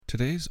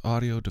Today's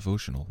audio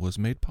devotional was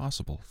made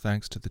possible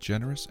thanks to the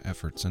generous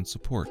efforts and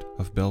support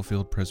of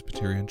Bellefield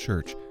Presbyterian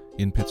Church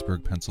in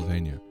Pittsburgh,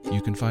 Pennsylvania.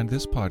 You can find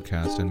this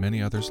podcast and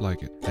many others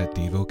like it at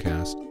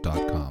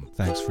devocast.com.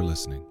 Thanks for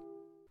listening.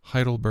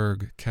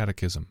 Heidelberg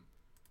Catechism.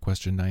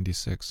 Question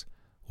 96.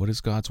 What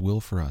is God's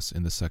will for us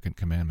in the second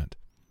commandment?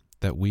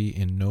 That we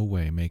in no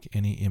way make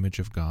any image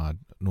of God,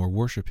 nor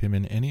worship him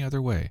in any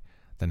other way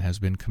than has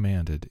been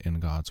commanded in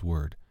God's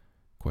word.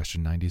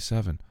 Question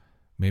 97.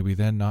 May we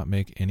then not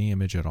make any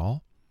image at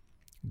all?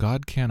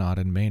 God cannot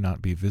and may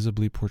not be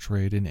visibly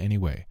portrayed in any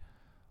way.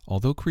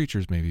 Although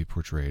creatures may be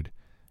portrayed,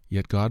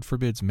 yet God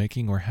forbids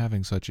making or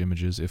having such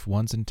images if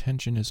one's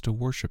intention is to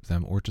worship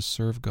them or to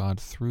serve God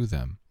through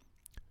them.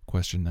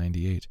 Question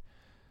 98.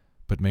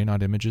 But may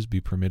not images be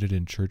permitted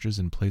in churches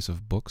in place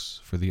of books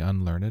for the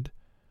unlearned?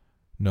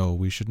 No,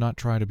 we should not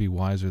try to be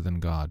wiser than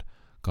God.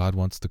 God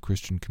wants the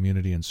Christian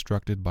community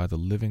instructed by the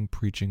living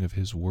preaching of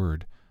his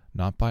word,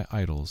 not by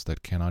idols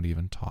that cannot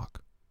even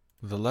talk.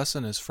 The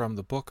lesson is from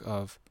the book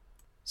of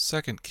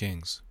 2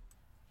 Kings,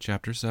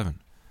 chapter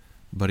 7.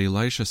 But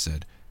Elisha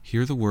said,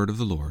 Hear the word of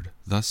the Lord,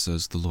 thus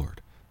says the Lord.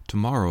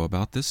 Tomorrow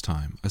about this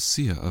time a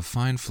seah of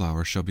fine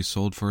flour shall be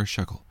sold for a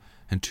shekel,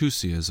 and 2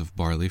 seahs of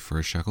barley for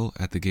a shekel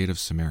at the gate of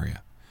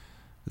Samaria.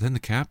 Then the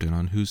captain,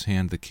 on whose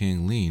hand the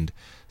king leaned,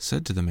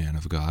 said to the man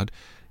of God,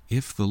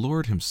 If the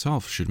Lord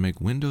himself should make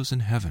windows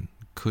in heaven,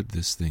 could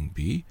this thing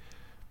be?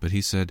 But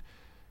he said,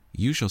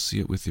 You shall see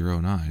it with your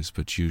own eyes,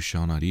 but you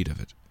shall not eat of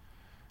it.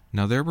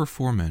 Now there were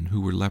 4 men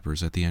who were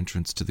lepers at the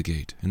entrance to the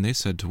gate, and they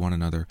said to one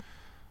another,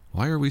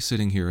 Why are we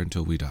sitting here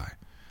until we die?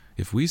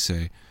 If we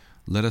say,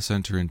 Let us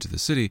enter into the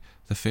city,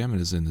 the famine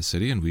is in the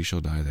city, and we shall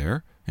die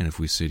there. And if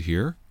we sit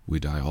here, we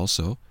die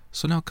also.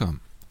 So now come,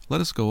 let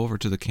us go over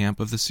to the camp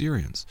of the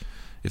Syrians.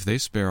 If they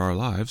spare our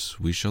lives,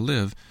 we shall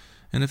live,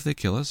 and if they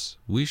kill us,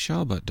 we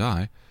shall but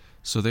die.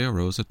 So they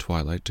arose at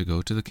twilight to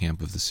go to the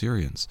camp of the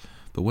Syrians.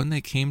 But when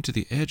they came to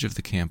the edge of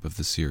the camp of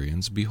the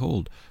Syrians,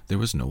 behold, there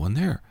was no one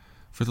there.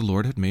 For the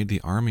Lord had made the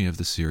army of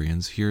the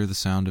Syrians hear the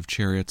sound of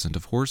chariots and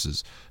of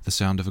horses, the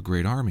sound of a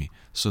great army.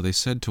 So they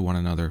said to one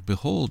another,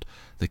 Behold,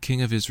 the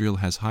king of Israel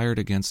has hired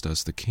against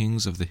us the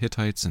kings of the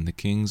Hittites and the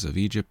kings of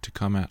Egypt to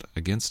come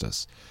against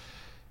us.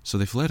 So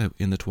they fled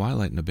in the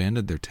twilight and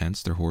abandoned their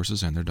tents, their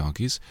horses, and their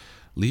donkeys,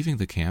 leaving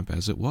the camp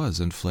as it was,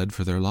 and fled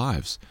for their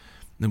lives.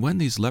 And when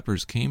these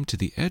lepers came to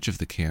the edge of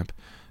the camp,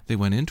 they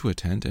went into a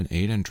tent and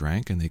ate and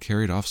drank, and they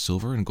carried off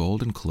silver and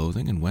gold and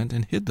clothing, and went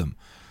and hid them.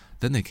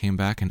 Then they came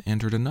back and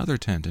entered another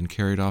tent, and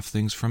carried off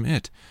things from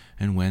it,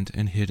 and went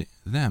and hid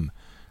them.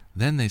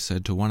 Then they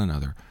said to one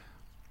another,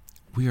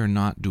 We are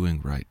not doing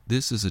right.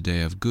 This is a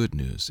day of good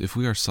news. If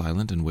we are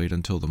silent and wait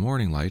until the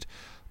morning light,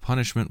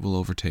 punishment will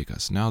overtake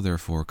us. Now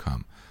therefore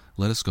come,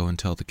 let us go and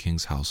tell the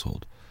king's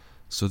household.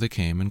 So they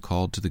came and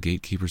called to the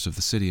gatekeepers of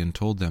the city, and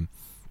told them,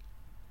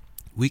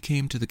 We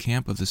came to the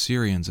camp of the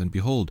Syrians, and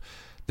behold,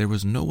 there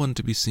was no one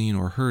to be seen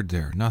or heard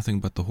there,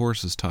 nothing but the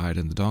horses tied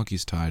and the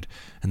donkeys tied,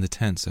 and the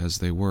tents as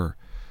they were.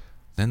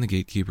 Then the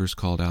gatekeepers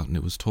called out, and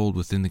it was told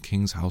within the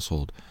king's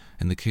household.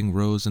 And the king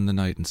rose in the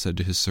night and said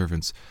to his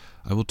servants,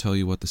 I will tell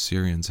you what the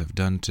Syrians have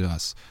done to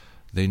us.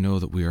 They know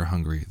that we are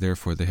hungry.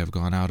 Therefore they have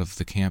gone out of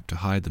the camp to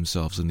hide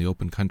themselves in the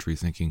open country,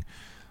 thinking,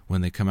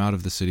 When they come out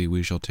of the city,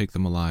 we shall take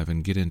them alive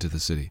and get into the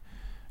city.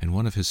 And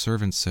one of his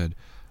servants said,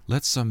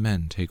 Let some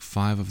men take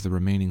 5 of the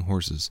remaining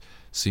horses,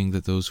 seeing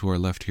that those who are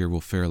left here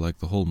will fare like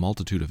the whole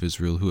multitude of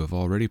Israel who have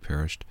already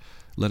perished.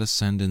 Let us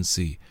send and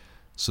see.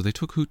 So they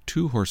took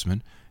 2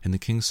 horsemen, and the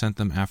king sent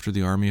them after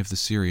the army of the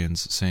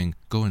Syrians, saying,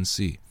 Go and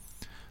see.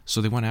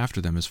 So they went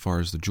after them as far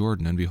as the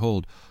Jordan, and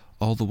behold,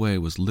 all the way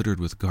was littered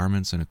with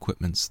garments and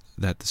equipments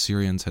that the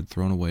Syrians had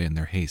thrown away in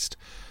their haste.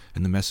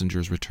 And the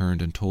messengers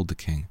returned and told the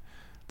king.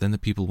 Then the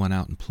people went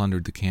out and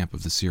plundered the camp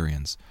of the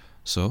Syrians.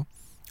 So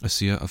a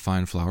seah of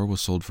fine flour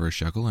was sold for a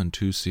shekel, and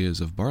 2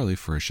 seahs of barley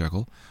for a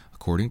shekel,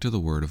 according to the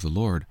word of the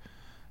Lord.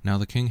 Now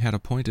the king had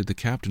appointed the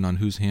captain on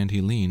whose hand he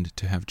leaned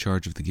to have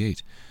charge of the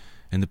gate.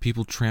 And the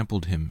people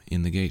trampled him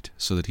in the gate,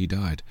 so that he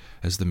died,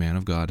 as the man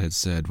of God had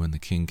said when the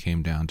king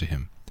came down to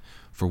him.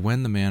 For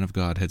when the man of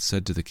God had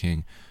said to the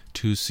king,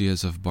 2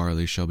 seahs of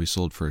barley shall be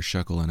sold for a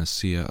shekel, and a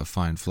seah of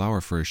fine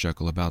flour for a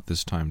shekel about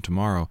this time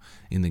tomorrow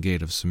in the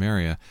gate of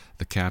Samaria,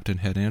 the captain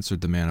had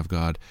answered the man of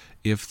God,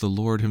 If the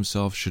Lord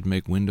himself should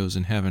make windows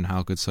in heaven,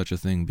 how could such a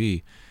thing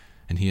be?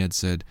 And he had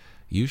said,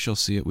 You shall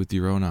see it with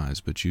your own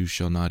eyes, but you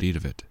shall not eat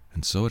of it.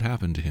 And so it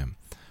happened to him,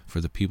 for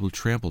the people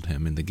trampled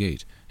him in the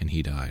gate, and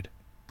he died.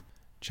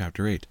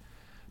 Chapter 8.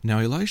 Now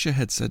Elisha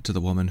had said to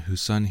the woman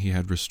whose son he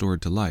had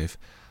restored to life,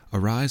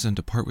 Arise and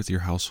depart with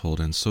your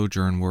household, and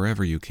sojourn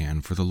wherever you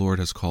can, for the Lord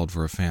has called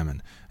for a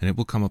famine, and it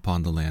will come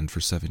upon the land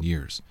for 7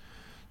 years.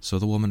 So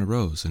the woman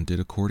arose, and did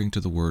according to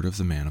the word of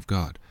the man of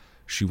God.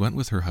 She went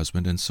with her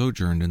husband, and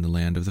sojourned in the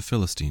land of the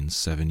Philistines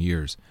 7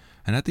 years.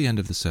 And at the end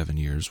of the 7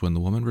 years, when the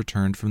woman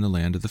returned from the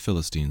land of the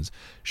Philistines,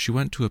 she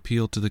went to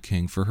appeal to the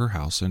king for her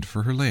house and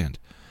for her land.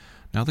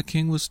 Now the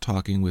king was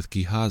talking with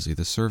Gehazi,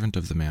 the servant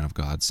of the man of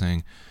God,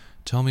 saying,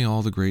 Tell me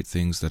all the great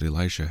things that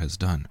Elisha has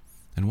done.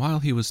 And while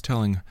he was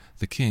telling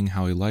the king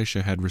how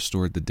Elisha had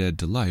restored the dead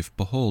to life,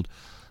 behold,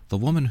 the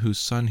woman whose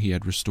son he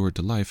had restored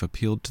to life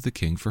appealed to the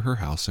king for her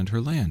house and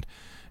her land.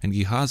 And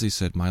Gehazi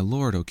said, My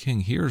lord, O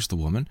king, here is the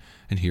woman,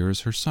 and here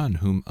is her son,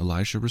 whom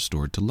Elisha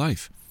restored to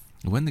life.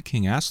 And when the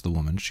king asked the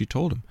woman, she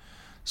told him.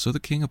 So the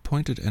king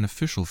appointed an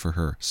official for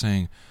her,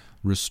 saying,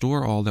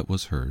 Restore all that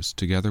was hers,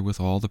 together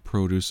with all the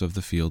produce of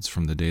the fields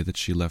from the day that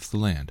she left the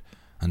land,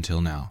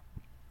 until now.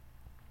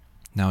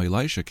 Now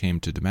Elisha came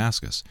to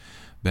Damascus.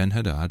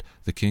 Ben-Hadad,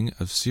 the king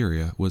of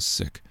Syria, was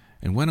sick,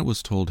 and when it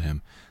was told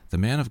him, The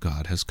man of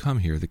God has come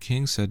here, the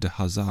king said to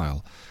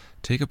Hazael,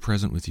 Take a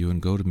present with you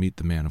and go to meet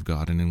the man of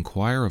God, and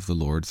inquire of the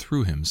Lord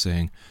through him,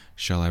 saying,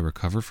 Shall I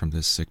recover from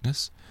this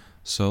sickness?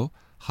 So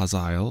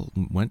Hazael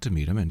went to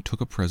meet him, and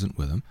took a present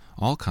with him,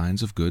 all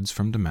kinds of goods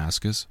from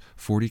Damascus,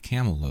 40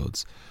 camel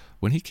loads.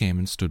 When he came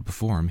and stood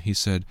before him, he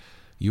said,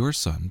 Your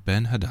son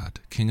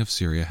Ben-Hadad, king of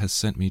Syria, has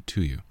sent me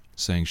to you,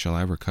 saying, Shall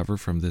I recover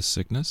from this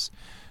sickness?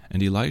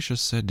 And Elisha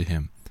said to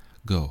him,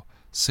 Go,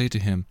 say to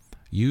him,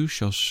 You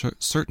shall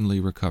certainly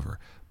recover,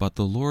 but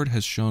the Lord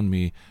has shown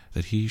me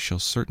that he shall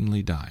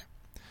certainly die.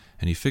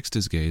 And he fixed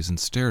his gaze and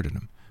stared at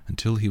him,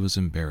 until he was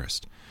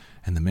embarrassed.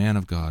 And the man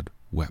of God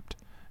wept.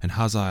 And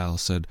Hazael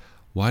said,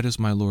 Why does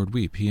my lord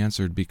weep? He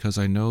answered, Because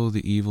I know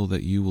the evil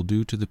that you will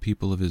do to the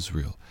people of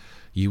Israel.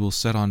 Ye will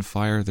set on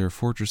fire their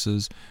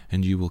fortresses,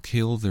 and you will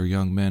kill their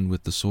young men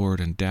with the sword,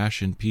 and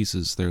dash in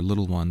pieces their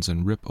little ones,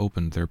 and rip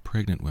open their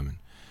pregnant women.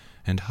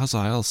 And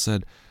Hazael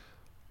said,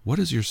 What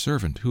is your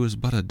servant, who is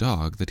but a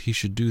dog, that he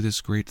should do this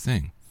great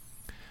thing?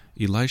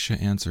 Elisha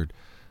answered,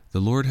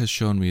 The Lord has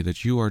shown me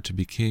that you are to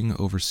be king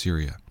over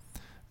Syria.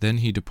 Then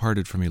he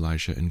departed from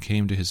Elisha, and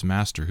came to his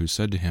master, who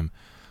said to him,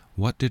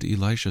 What did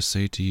Elisha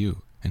say to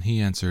you? And he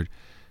answered,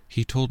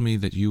 He told me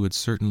that you would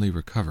certainly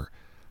recover.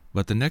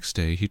 But the next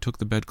day he took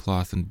the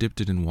bedcloth and dipped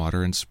it in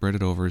water and spread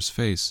it over his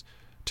face,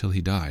 till he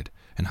died,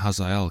 and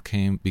Hazael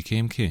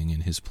became king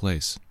in his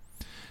place.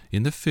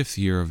 In the 5th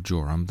year of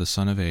Joram the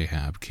son of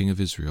Ahab, king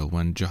of Israel,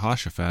 when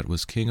Jehoshaphat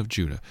was king of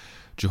Judah,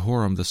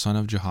 Jehoram the son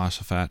of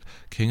Jehoshaphat,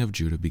 king of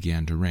Judah,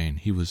 began to reign.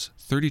 He was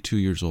 32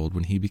 years old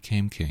when he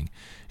became king,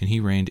 and he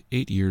reigned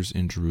 8 years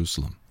in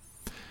Jerusalem.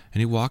 And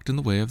he walked in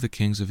the way of the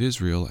kings of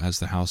Israel, as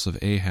the house of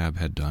Ahab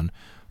had done,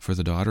 for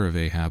the daughter of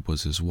Ahab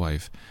was his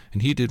wife,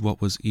 and he did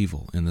what was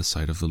evil in the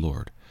sight of the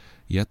Lord.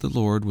 Yet the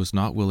Lord was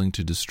not willing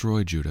to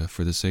destroy Judah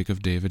for the sake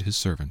of David his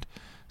servant,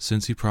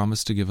 since he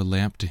promised to give a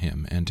lamp to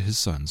him and to his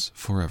sons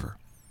forever.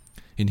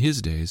 In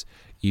his days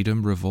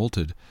Edom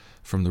revolted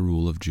from the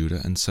rule of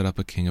Judah and set up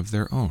a king of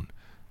their own.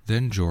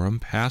 Then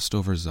Joram passed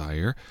over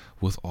Zair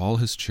with all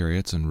his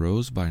chariots and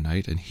rose by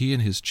night, and he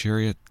and his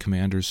chariot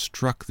commanders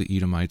struck the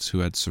Edomites who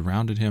had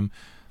surrounded him,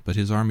 but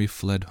his army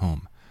fled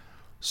home.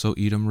 So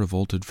Edom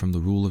revolted from the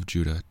rule of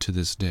Judah to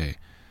this day.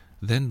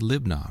 Then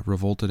Libnah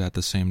revolted at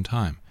the same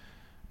time.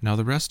 Now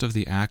the rest of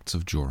the acts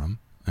of Joram,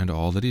 and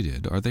all that he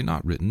did, are they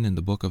not written in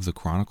the book of the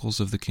Chronicles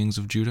of the kings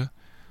of Judah?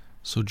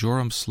 So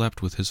Joram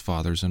slept with his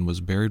fathers, and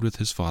was buried with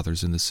his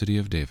fathers in the city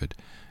of David,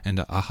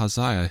 and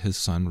Ahaziah his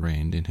son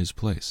reigned in his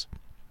place.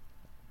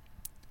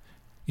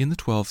 In the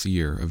 12th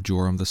year of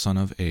Joram the son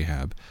of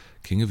Ahab,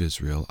 king of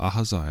Israel,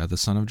 Ahaziah the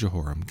son of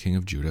Jehoram, king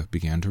of Judah,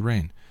 began to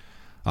reign.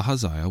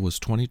 Ahaziah was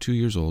 22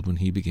 years old when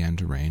he began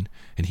to reign,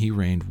 and he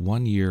reigned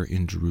 1 year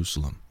in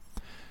Jerusalem.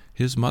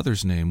 His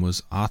mother's name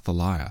was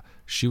Athaliah.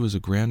 She was a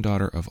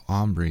granddaughter of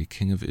Omri,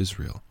 king of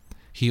Israel.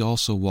 He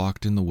also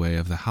walked in the way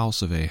of the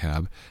house of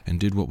Ahab, and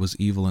did what was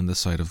evil in the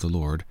sight of the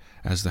Lord,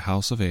 as the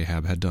house of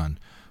Ahab had done,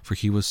 for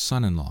he was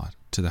son-in-law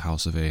to the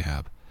house of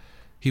Ahab.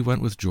 He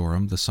went with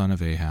Joram the son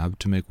of Ahab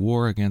to make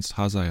war against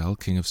Hazael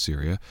king of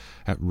Syria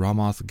at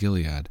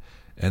Ramoth-Gilead,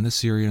 and the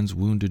Syrians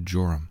wounded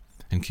Joram.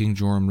 And King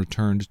Joram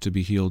returned to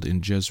be healed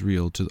in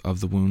Jezreel of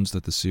the wounds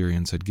that the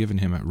Syrians had given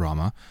him at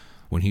Ramah,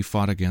 when he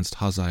fought against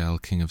Hazael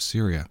king of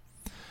Syria.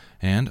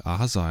 And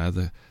Ahaziah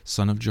the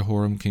son of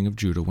Jehoram king of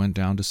Judah went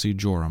down to see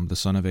Joram the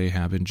son of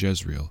Ahab in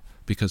Jezreel,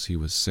 because he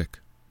was sick.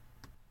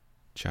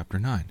 Chapter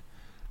 9.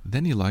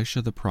 Then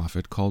Elisha the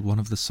prophet called one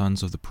of the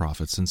sons of the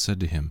prophets, and said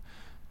to him,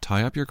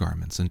 Tie up your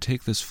garments, and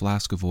take this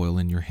flask of oil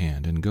in your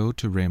hand, and go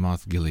to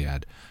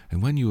Ramoth-Gilead.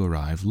 And when you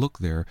arrive, look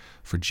there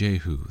for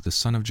Jehu, the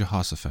son of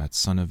Jehoshaphat,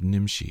 son of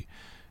Nimshi,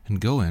 and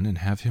go in and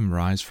have him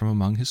rise from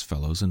among his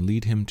fellows, and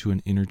lead him to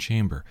an inner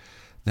chamber.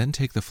 Then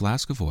take the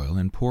flask of oil,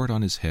 and pour it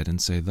on his head, and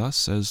say, Thus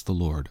says the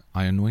Lord,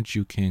 I anoint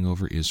you king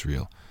over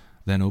Israel.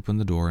 Then open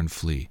the door and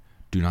flee.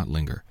 Do not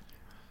linger.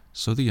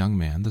 So the young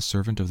man, the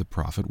servant of the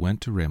prophet, went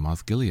to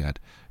Ramoth-Gilead.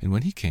 And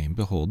when he came,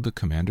 behold, the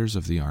commanders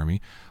of the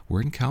army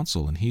were in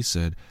council, and he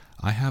said,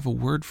 I have a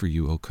word for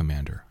you, O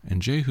commander.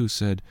 And Jehu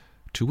said,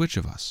 To which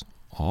of us?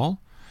 All?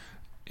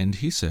 And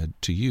he said,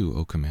 To you,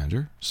 O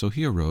commander. So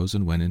he arose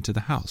and went into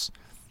the house.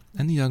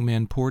 And the young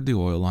man poured the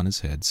oil on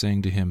his head,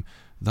 saying to him,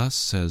 Thus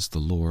says the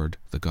Lord,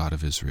 the God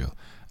of Israel,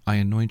 I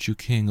anoint you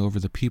king over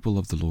the people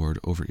of the Lord,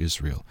 over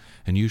Israel.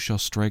 And you shall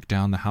strike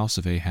down the house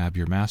of Ahab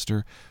your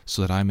master,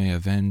 so that I may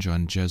avenge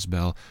on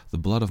Jezebel the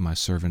blood of my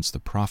servants the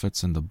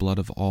prophets, and the blood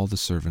of all the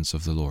servants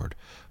of the Lord.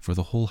 For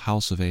the whole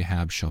house of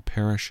Ahab shall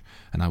perish,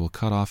 and I will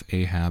cut off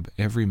Ahab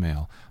every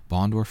male,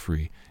 bond or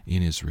free,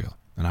 in Israel.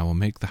 And I will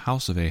make the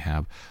house of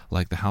Ahab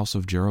like the house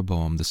of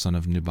Jeroboam the son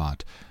of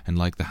Nebat, and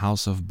like the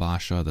house of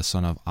Baasha the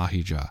son of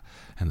Ahijah.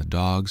 And the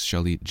dogs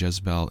shall eat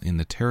Jezebel in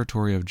the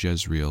territory of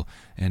Jezreel,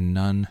 and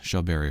none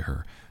shall bury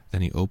her.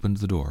 Then he opened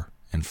the door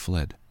and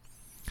fled.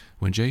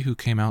 When Jehu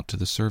came out to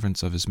the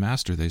servants of his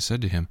master, they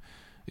said to him,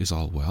 Is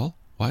all well?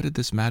 Why did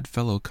this mad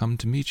fellow come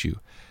to meet you?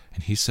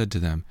 And he said to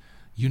them,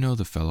 You know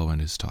the fellow and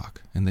his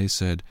talk. And they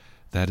said,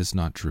 That is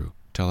not true.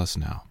 Tell us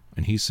now.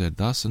 And he said,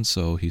 Thus and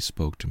so he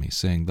spoke to me,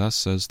 saying, Thus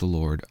says the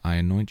Lord, I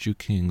anoint you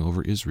king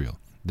over Israel.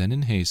 Then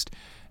in haste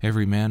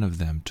every man of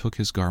them took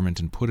his garment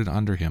and put it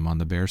under him on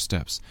the bare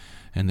steps,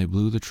 and they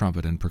blew the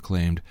trumpet and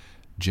proclaimed,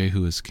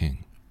 Jehu is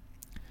king.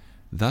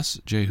 Thus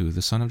Jehu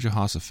the son of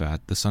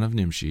Jehoshaphat, the son of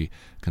Nimshi,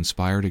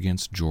 conspired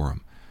against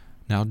Joram.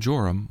 Now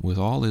Joram, with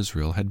all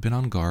Israel, had been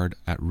on guard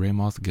at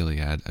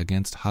Ramoth-Gilead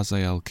against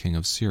Hazael king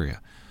of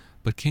Syria.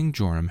 But King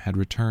Joram had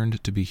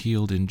returned to be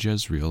healed in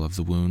Jezreel of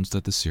the wounds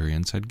that the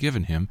Syrians had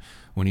given him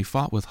when he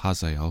fought with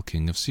Hazael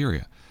king of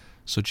Syria.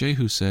 So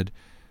Jehu said,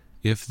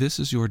 If this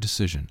is your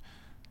decision,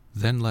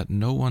 then let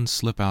no one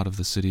slip out of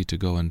the city to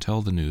go and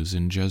tell the news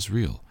in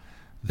Jezreel.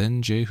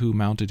 Then Jehu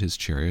mounted his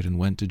chariot and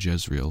went to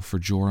Jezreel, for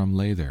Joram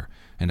lay there,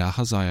 and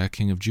Ahaziah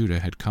king of Judah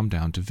had come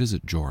down to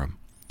visit Joram.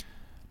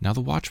 Now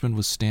the watchman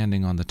was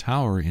standing on the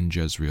tower in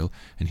Jezreel,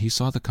 and he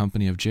saw the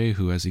company of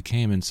Jehu as he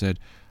came, and said,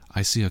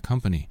 I see a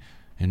company.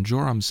 And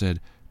Joram said,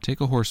 Take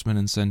a horseman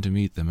and send to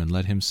meet them, and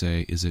let him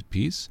say, Is it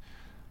peace?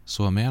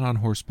 So a man on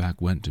horseback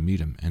went to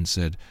meet him, and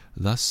said,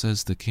 Thus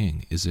says the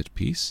king, Is it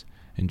peace?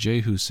 And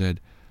Jehu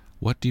said,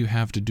 What do you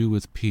have to do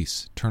with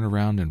peace? Turn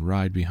around and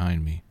ride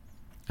behind me.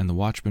 And the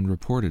watchman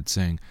reported,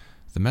 saying,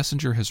 The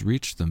messenger has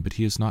reached them, but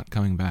he is not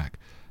coming back.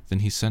 Then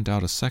he sent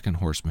out a second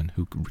horseman,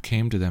 who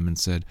came to them and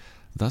said,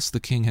 Thus the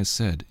king has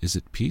said, Is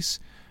it peace?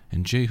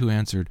 And Jehu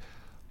answered,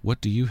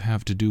 What do you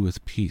have to do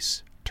with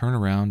peace? Turn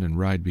around and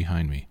ride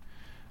behind me.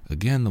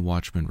 Again the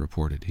watchman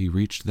reported, He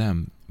reached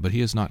them, but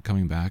he is not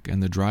coming back,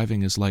 and the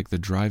driving is like the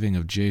driving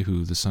of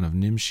Jehu the son of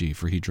Nimshi,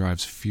 for he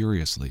drives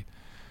furiously.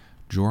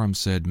 Joram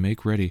said,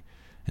 Make ready.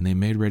 And they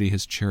made ready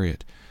his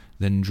chariot.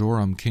 Then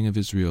Joram king of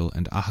Israel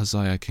and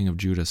Ahaziah king of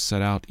Judah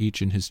set out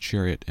each in his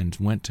chariot, and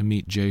went to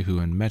meet Jehu,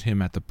 and met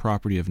him at the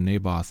property of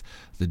Naboth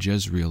the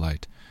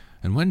Jezreelite.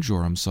 And when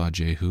Joram saw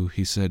Jehu,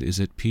 he said, Is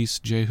it peace,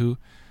 Jehu?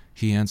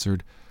 He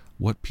answered,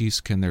 What peace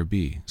can there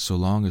be, so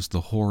long as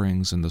the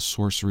whorings and the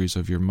sorceries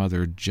of your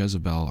mother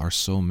Jezebel are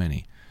so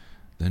many?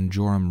 Then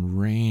Joram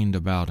reined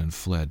about and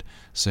fled,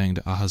 saying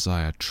to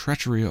Ahaziah,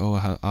 Treachery, O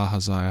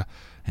Ahaziah!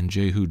 And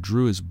Jehu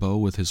drew his bow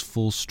with his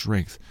full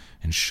strength,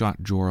 and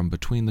shot Joram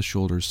between the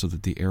shoulders, so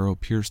that the arrow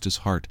pierced his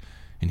heart,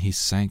 and he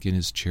sank in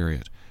his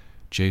chariot.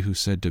 Jehu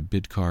said to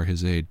Bidkar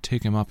his aide,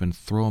 Take him up and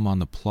throw him on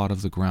the plot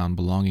of the ground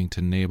belonging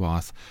to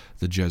Naboth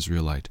the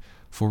Jezreelite.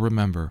 For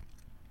remember,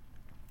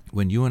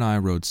 when you and I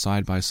rode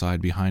side by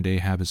side behind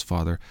Ahab his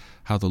father,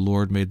 how the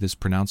Lord made this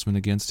pronouncement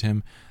against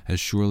him,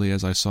 As surely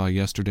as I saw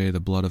yesterday the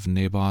blood of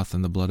Naboth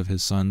and the blood of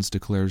his sons,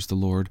 declares the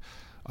Lord,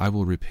 I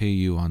will repay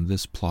you on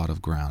this plot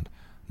of ground.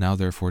 Now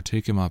therefore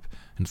take him up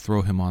and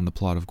throw him on the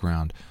plot of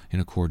ground, in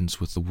accordance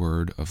with the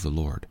word of the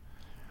Lord.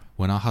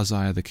 When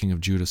Ahaziah the king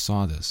of Judah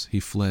saw this, he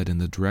fled in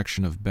the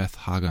direction of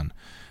Beth-Hagan,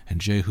 and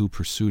Jehu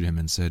pursued him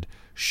and said,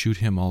 Shoot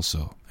him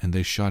also. And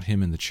they shot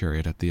him in the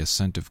chariot at the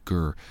ascent of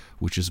Gur,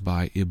 which is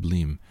by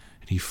Iblim.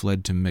 And he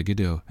fled to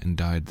Megiddo and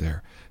died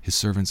there. His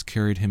servants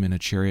carried him in a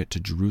chariot to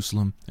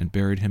Jerusalem, and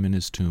buried him in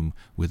his tomb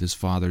with his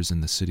fathers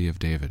in the city of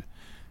David.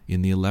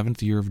 In the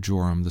 11th year of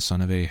Joram the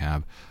son of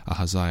Ahab,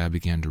 Ahaziah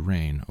began to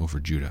reign over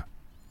Judah.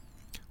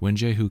 When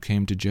Jehu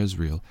came to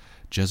Jezreel,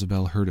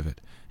 Jezebel heard of it,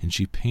 and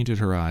she painted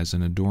her eyes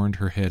and adorned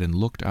her head and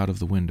looked out of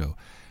the window.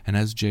 And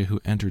as Jehu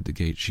entered the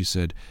gate, she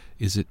said,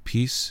 Is it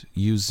peace,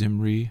 you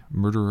Zimri,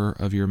 murderer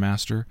of your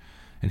master?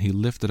 And he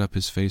lifted up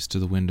his face to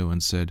the window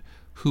and said,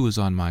 Who is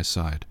on my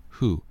side?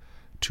 Who?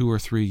 2 or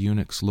 3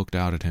 eunuchs looked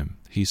out at him.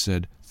 He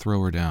said,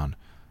 Throw her down.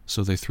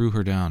 So they threw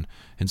her down,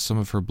 and some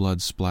of her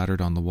blood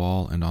splattered on the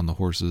wall and on the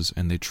horses,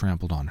 and they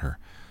trampled on her.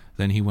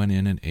 Then he went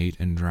in and ate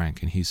and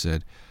drank, and he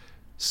said,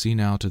 See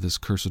now to this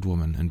cursed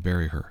woman, and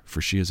bury her,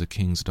 for she is a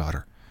king's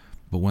daughter.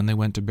 But when they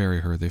went to bury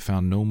her, they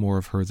found no more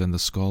of her than the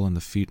skull and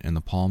the feet and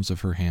the palms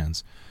of her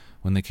hands.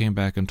 When they came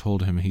back and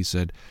told him, he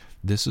said,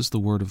 This is the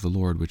word of the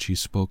Lord which he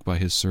spoke by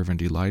his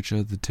servant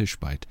Elijah the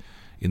Tishbite.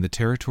 In the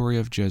territory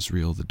of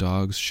Jezreel the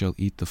dogs shall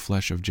eat the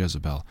flesh of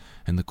Jezebel,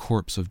 and the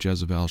corpse of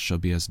Jezebel shall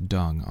be as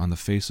dung on the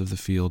face of the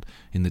field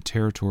in the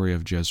territory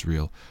of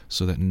Jezreel,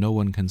 so that no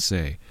one can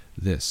say,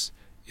 This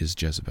is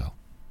Jezebel.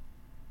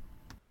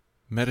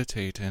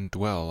 Meditate and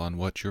dwell on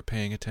what you're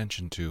paying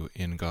attention to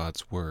in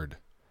God's Word.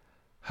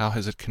 How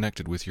has it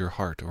connected with your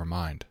heart or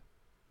mind?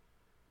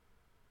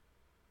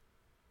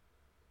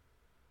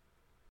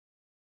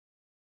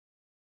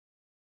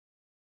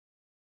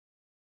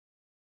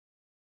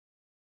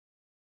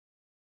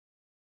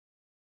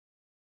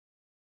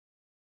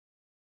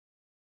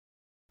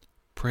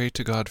 Pray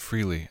to God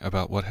freely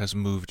about what has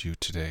moved you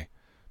today.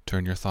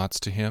 Turn your thoughts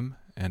to Him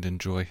and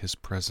enjoy His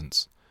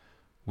presence.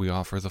 We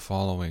offer the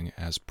following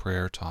as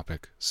prayer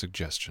topic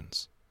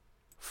suggestions.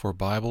 For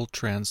Bible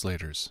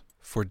translators,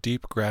 for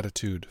deep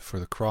gratitude for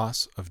the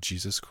cross of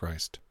Jesus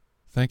Christ.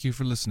 Thank you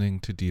for listening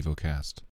to DevoCast.